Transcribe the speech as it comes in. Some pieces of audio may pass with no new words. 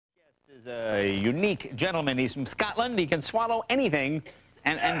Is a unique gentleman. He's from Scotland. He can swallow anything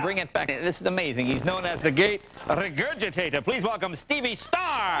and bring it back. This is amazing. He's known as the Gate Regurgitator. Please welcome Stevie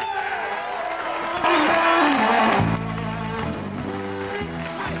Starr.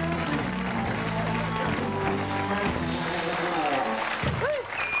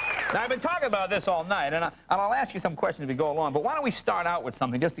 Now, I've been talking about this all night, and I'll ask you some questions as we go along, but why don't we start out with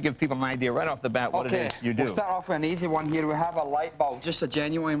something just to give people an idea right off the bat what it is you do. We'll start off with an easy one here. We have a light bulb, just a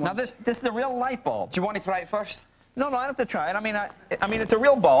genuine one. Now, this is a real light bulb. Do you want to try it first? No, I don't have to try it. I mean, it's a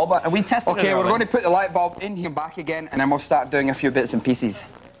real bulb, but we tested it. Okay, we're going to put the light bulb in here back again, and then we'll start doing a few bits and pieces.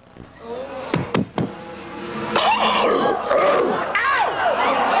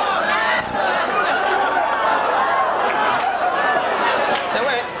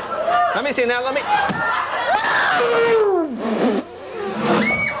 Let me see now, let me...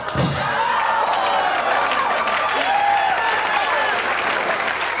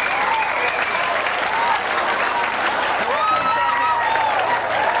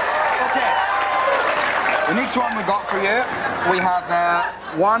 The next one we got for you, we have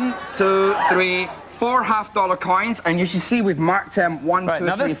 1, 2, 3, 4 half-dollar coins, and you should see we've marked them 1, right, 2,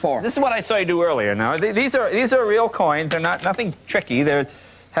 now 3, 4. This is what I saw you do earlier. Now these are real coins. They're nothing tricky. They're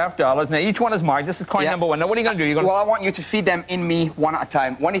 $half. Now each one is marked. This is coin number 1. Now what are you going to do? You're going Well, I want you to feed them in me one at a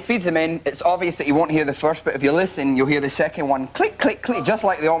time. When he feeds them in, it's obvious that you won't hear the first, but if you listen, you'll hear the second one. Click, click, click, just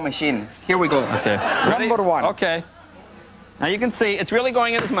like the old machines. Here we go. Okay. Number 1. Okay. Now you can see it's really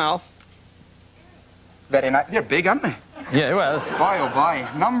going in his mouth. Very nice. They're big, aren't they? Yeah, well. Boy, oh boy.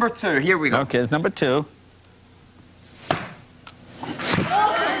 Number 2. Here we go. Okay, it's number 2.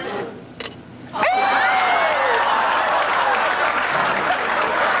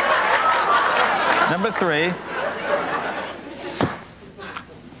 Number 3. Okay,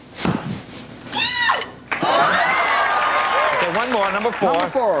 one more, number 4. Number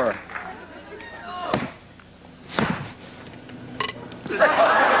 4.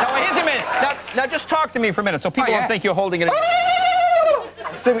 Now, here's a minute. Now, just talk to me for a minute so people don't think you're holding it in.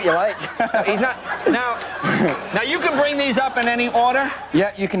 See what you like. He's not... Now, you can bring these up in any order?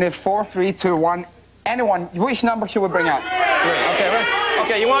 Yeah, you can have 4, 3, 2, 1. Anyone. Which number should we bring up? 3. Okay, right.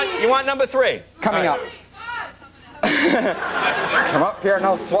 Okay, you want number 3? Coming up. Come up here and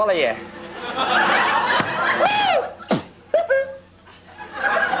I'll swallow you.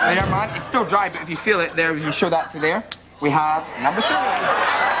 There, man. It's still dry, but if you feel it there, if you show that to there, we have number 3.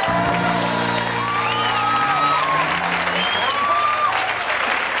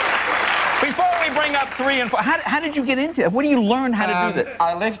 Bring up 3 and 4. How did you get into it? What do you learn how to do that?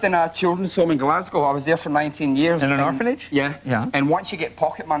 I lived in a children's home in Glasgow. I was there for 19 years. In an orphanage? Yeah. And once you get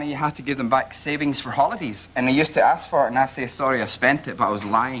pocket money, you have to give them back savings for holidays. And they used to ask for it, and I say, sorry, I spent it, but I was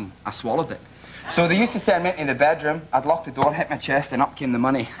lying. I swallowed it. So they used to send me into the bedroom. I'd lock the door, hit my chest, and up came the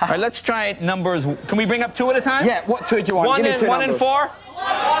money. All right, let's try numbers. Can we bring up 2 at a time? Yeah, what 2 do you want? 1 Give me 2 and 4? 1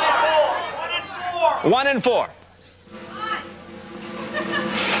 and 4.1 and 4.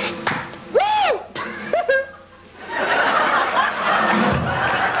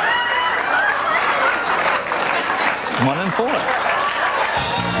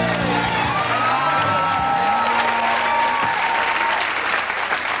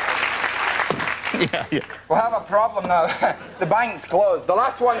 Yeah. We'll have a problem now. The bank's closed. The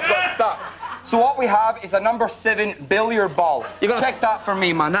last one's got stuck. So what we have is a number 7 billiard ball. Check that for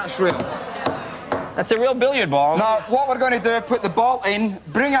me, man. That's real. That's a real billiard ball. Now, what we're going to do, put the ball in,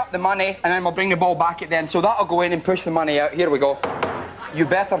 bring up the money, and then we'll bring the ball back at the end. So that'll go in and push the money out. Here we go. You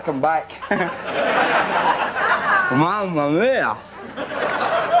better come back. Mamma mia.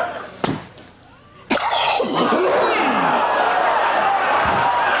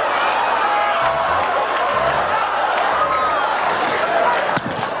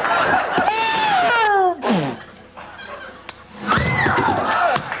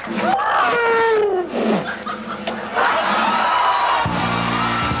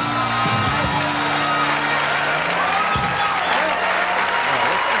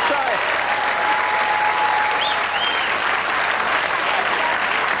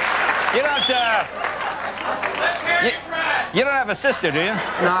 You don't have a sister, do you? No,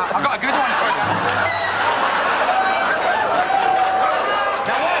 I've got a good one for you.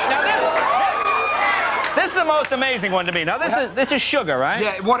 Now this is the most amazing one to me. Now this is sugar, right?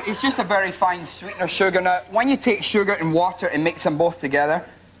 Yeah, it's just a very fine sweetener sugar. Now, when you take sugar and water and mix them both together,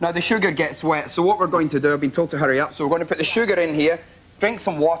 now the sugar gets wet. So what we're going to do, I've been told to hurry up, so we're going to put the sugar in here, drink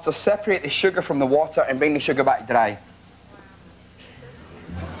some water, separate the sugar from the water, and bring the sugar back dry.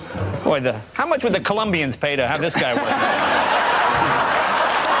 Boy, how much would the Colombians pay to have this guy work?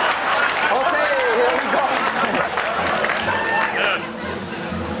 Okay, here we go.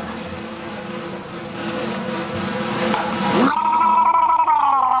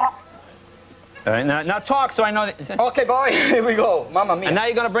 right, now talk so I know that. Okay, boy, here we go. Mamma mia. And now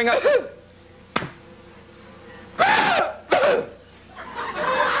you're going to bring up...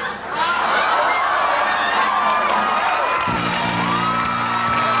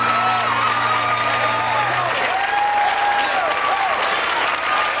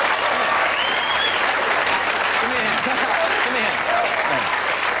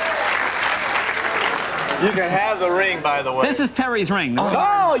 You can have the ring, by the way. This is Terry's ring.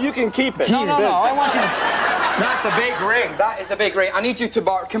 No, you can keep it. No, I want you to... That's a big ring. That is a big ring. I need you to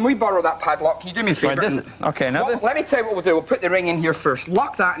borrow... Can we borrow that padlock? Can you do me a favor? Right, okay, now this... Let me tell you what we'll do. We'll put the ring in here first.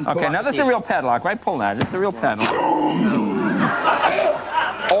 Lock that and pull Okay, out now the this is key. a real padlock, right? Pull that. This is a real padlock.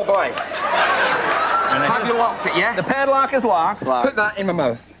 Oh, boy. And Have you locked it, yeah? the padlock is locked. Put that in my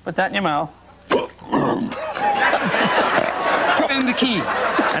mouth. Put that in your mouth. Put in the key.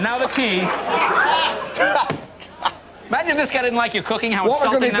 And now the key. Imagine if this guy didn't like your cooking, how What we're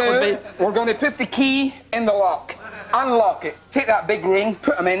insulting going that would to be. do, we're going to put the key in the lock. Unlock it. Take that big ring,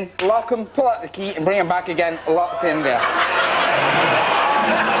 put them in, lock them, pull out the key, and bring them back again, locked in there.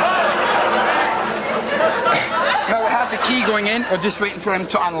 Now we have the key going in. We're just waiting for him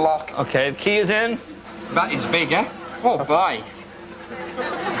to unlock. Okay, the key is in. That is big, eh? Oh, boy.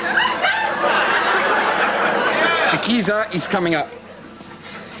 The key's out. He's coming up.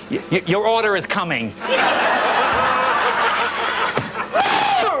 Your order is coming.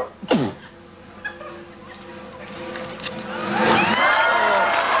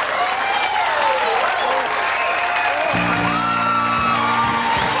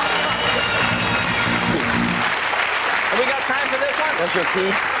 Have we got time for this one? That's your key.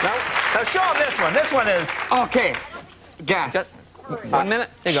 No. Now show him this one. This one is... Okay. Gas. Got 1 minute.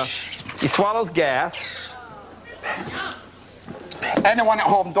 There you go. He swallows gas. Anyone at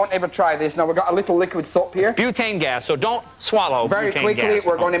home, don't ever try this. Now, we've got a little liquid soap here. Butane gas, so don't swallow Very butane quickly, gas.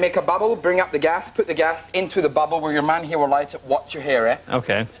 we're going to make a bubble, bring up the gas, put the gas into the bubble where your man here will light it. Watch your hair, eh?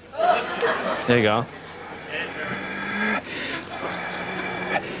 Okay. There you go.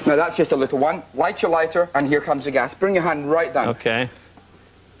 Now, that's just a little one. Light your lighter, and here comes the gas. Bring your hand right down. Okay.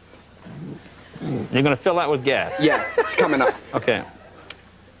 You're going to fill that with gas? Yeah, it's coming up. Okay.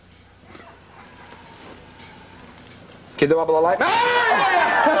 Give the bubble a light.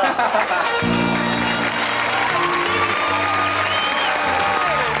 Ah!